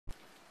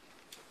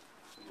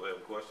Do I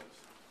have questions?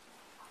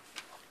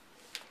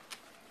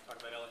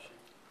 Talk about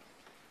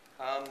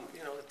LSU.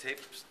 You know, the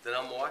tapes that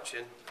I'm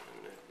watching,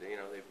 and, you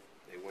know,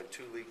 they won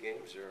 2 league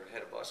games. They're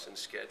ahead of us in the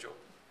schedule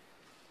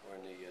or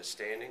in the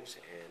standings,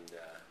 and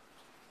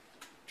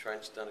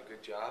Trent's done a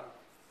good job.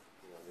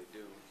 You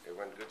know, they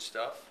run good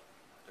stuff.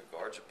 Their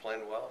guards are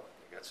playing well.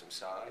 They got some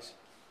size,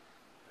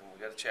 and we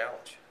got a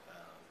challenge.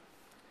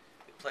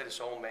 They played us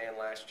all man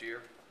last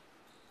year.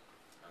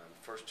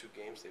 First 2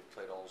 games they've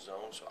played all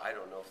zone, so I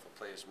don't know if they'll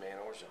play as man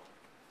or zone.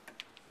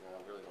 You know,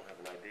 I really don't have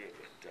an idea,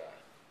 but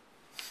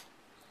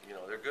you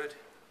know, they're good.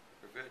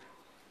 They're good.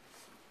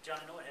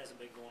 John, I know it hasn't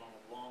been going on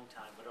a long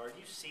time, but are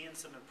you seeing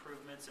some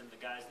improvements in the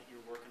guys that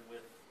you're working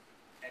with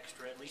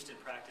extra, at least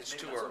in practice? It's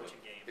Maybe too not so early. much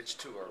in games. It's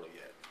too early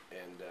yet,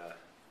 and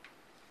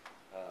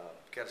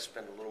got to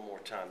spend a little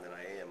more time than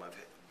I am. I'm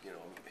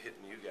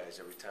hitting you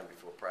guys every time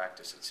before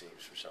practice, it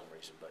seems, for some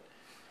reason, but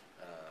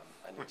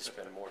I need to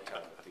spend more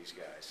time with these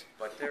guys.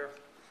 But they're,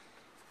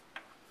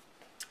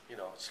 you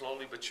know,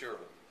 slowly but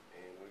surely,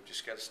 and we've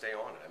just got to stay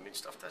on it. I mean,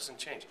 stuff doesn't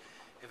change.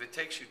 If it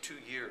takes you 2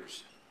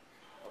 years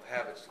of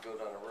habits to go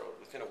down the road,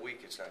 within a week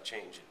it's not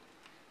changing.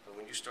 But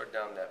when you start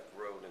down that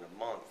road in a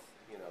month,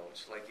 you know,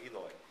 it's like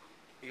Eloy.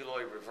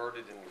 Eloy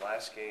reverted in the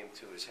last game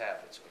to his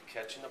habits of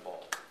catching the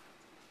ball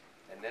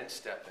and then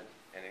stepping,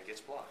 and it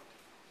gets blocked.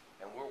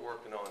 And we're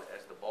working on,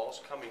 as the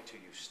ball's coming to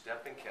you,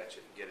 step and catch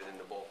it and get it in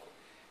the ball court.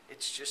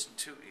 It's just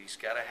he's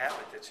got a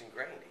habit that's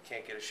ingrained. He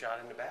can't get a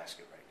shot in the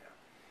basket right now.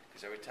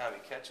 Because every time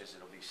he catches,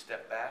 it'll be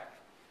step back,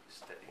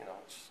 you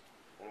know,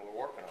 and we're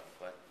working on it.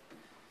 But,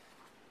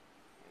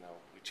 you know,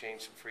 we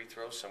changed some free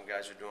throws. Some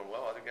guys are doing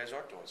well, other guys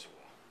aren't doing so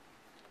well.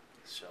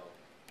 So.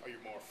 Are you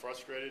more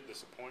frustrated,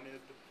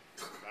 disappointed,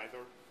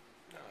 neither?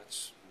 No,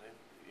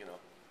 you know,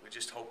 we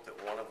just hope that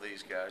one of these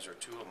guys or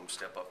 2 of them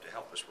step up to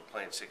help us. We're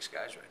playing 6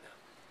 guys right now.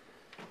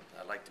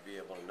 I'd like to be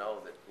able to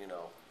know that, you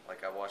know,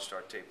 like I watched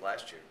our tape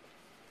last year.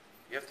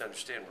 You have to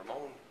understand,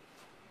 Ramon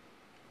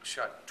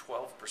shot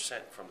 12%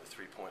 from the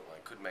three-point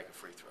line, couldn't make a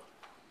free throw.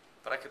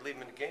 But I could leave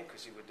him in the game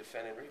because he would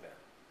defend and rebound.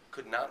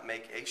 Could not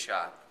make a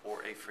shot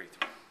or a free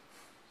throw.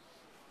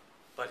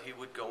 But he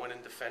would go in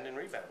and defend and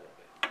rebound a little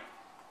bit.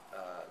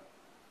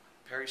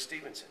 Perry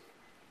Stevenson.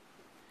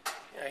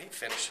 Yeah, he'd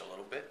finish a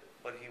little bit,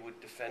 but he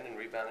would defend and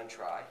rebound and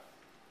try.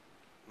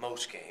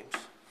 Most games.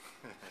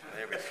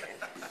 Not every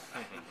game.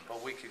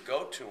 But we could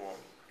go to him,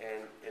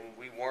 and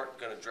we weren't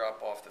going to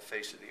drop off the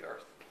face of the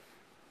earth.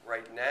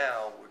 Right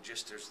now,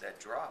 there's that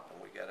drop, and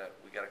we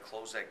gotta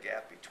close that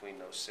gap between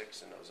those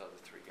 6 and those other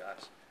 3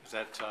 guys. Is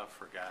that tough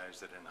for guys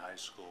that in high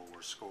school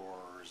were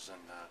scorers,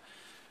 and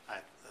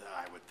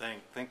I would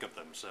think of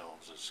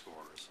themselves as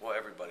scorers? Well,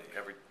 every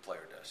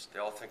player does. They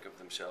all think of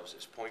themselves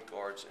as point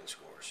guards and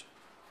scorers.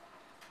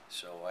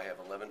 So I have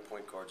 11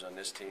 point guards on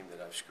this team that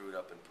I've screwed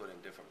up and put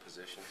in different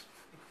positions.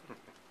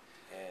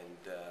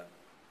 And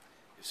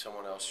if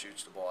someone else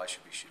shoots the ball, I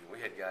should be shooting.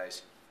 We had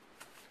guys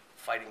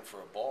fighting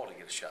for a ball to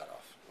get a shot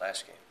off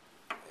last game.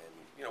 And,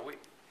 you know,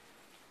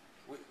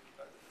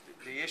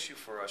 the issue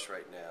for us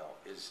right now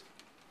is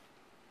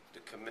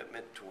the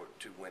commitment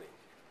to winning.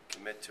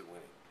 Commit to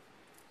winning.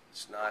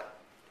 It's not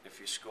if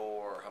you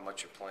score or how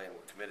much you're playing.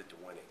 We're committed to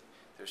winning.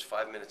 There's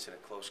 5 minutes in a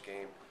close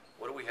game.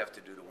 What do we have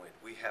to do to win?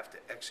 We have to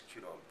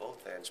execute on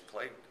both ends,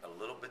 play a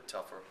little bit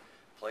tougher,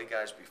 play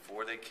guys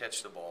before they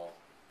catch the ball,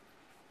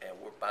 and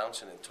we're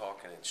bouncing and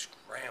talking and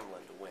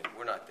scrambling to win.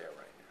 We're not there right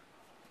now.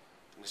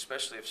 And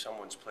especially if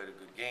someone's played a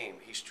good game,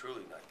 he's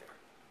truly not there.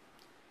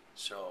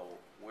 So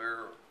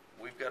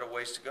we've got a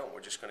ways to go.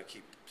 We're just going to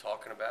keep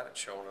talking about it,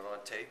 showing it on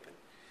tape, and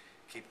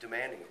keep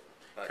demanding it.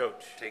 But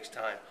Coach, it takes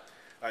time.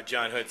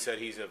 John Hood said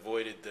he's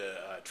avoided the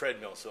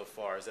treadmill so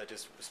far. Does that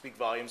just speak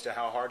volumes to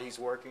how hard he's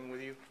working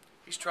with you?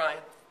 He's trying.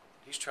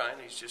 He's trying.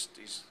 He's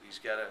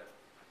got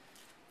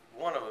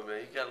one of them,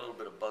 he got a little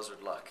bit of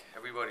buzzard luck.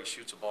 Everybody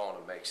shoots a ball and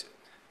it makes it.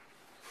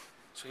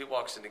 So he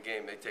walks in the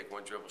game, they take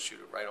one dribble, shoot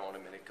it right on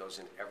him, and it goes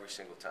in every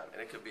single time.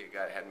 And it could be a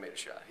guy that hadn't made a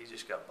shot. He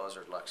just got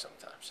buzzard luck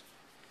sometimes.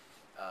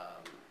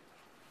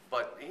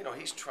 But, you know,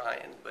 he's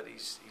trying, but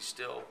he's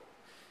still,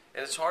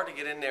 and it's hard to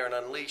get in there and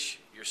unleash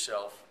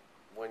yourself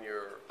when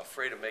you're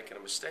afraid of making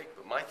a mistake.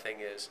 But my thing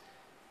is,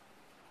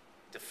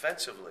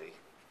 defensively,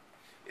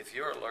 if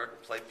you're alert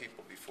and play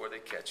people before they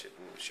catch it,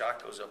 and the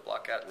shot goes up,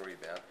 block out, and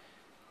rebound,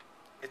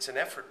 it's an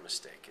effort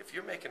mistake. If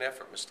you're making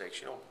effort mistakes,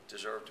 you don't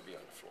deserve to be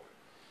on the floor.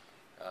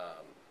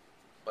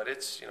 But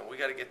it's, you know, we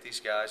got to get these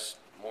guys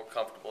more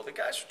comfortable. The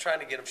guys are trying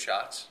to get them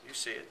shots. You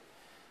see it.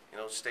 You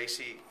know,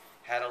 Stacy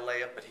had a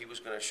layup, but he was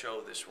going to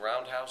show this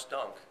roundhouse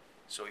dunk,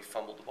 so he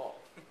fumbled the ball.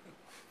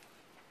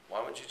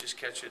 Why wouldn't you just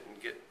catch it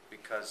and get,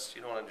 because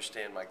you don't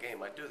understand my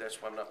game. I do,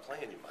 that's why I'm not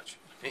playing you much.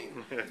 I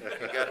mean,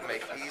 you got to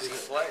make easy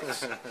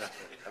plays.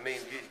 I mean,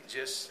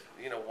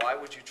 you know, why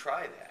would you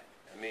try that?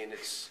 I mean,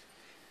 it's,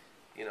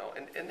 you know,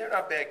 and they're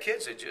not bad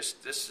kids. They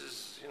just, this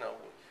is, you know,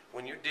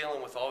 when you're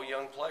dealing with all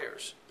young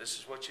players, this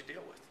is what you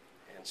deal with.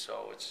 And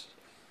so it's,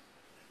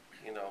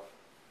 you know,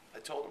 I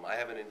told them I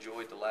haven't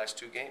enjoyed the last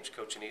 2 games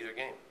coaching either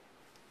game.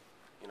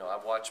 You know,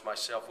 I've watched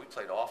myself. We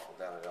played awful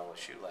down at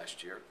LSU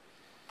last year.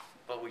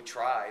 but we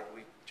tried.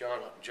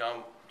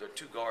 John, the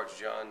two guards,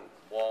 John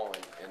Wall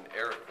and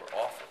Eric, were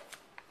awful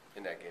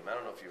in that game. I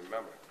don't know if you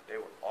remember. They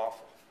were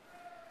awful.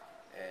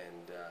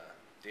 And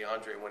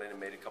DeAndre went in and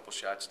made a couple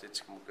shots, did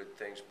some good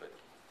things, but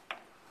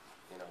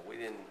we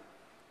didn't.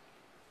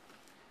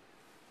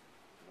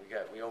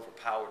 We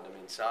overpowered them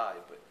inside,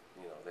 but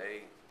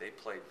they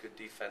played good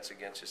defense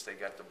against us. They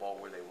got the ball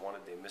where they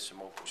wanted. They missed some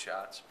open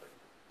shots,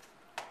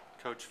 but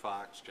Coach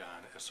Fox,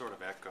 John, has sort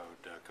of echoed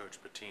Coach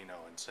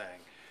Pitino in saying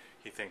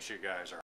he thinks you guys are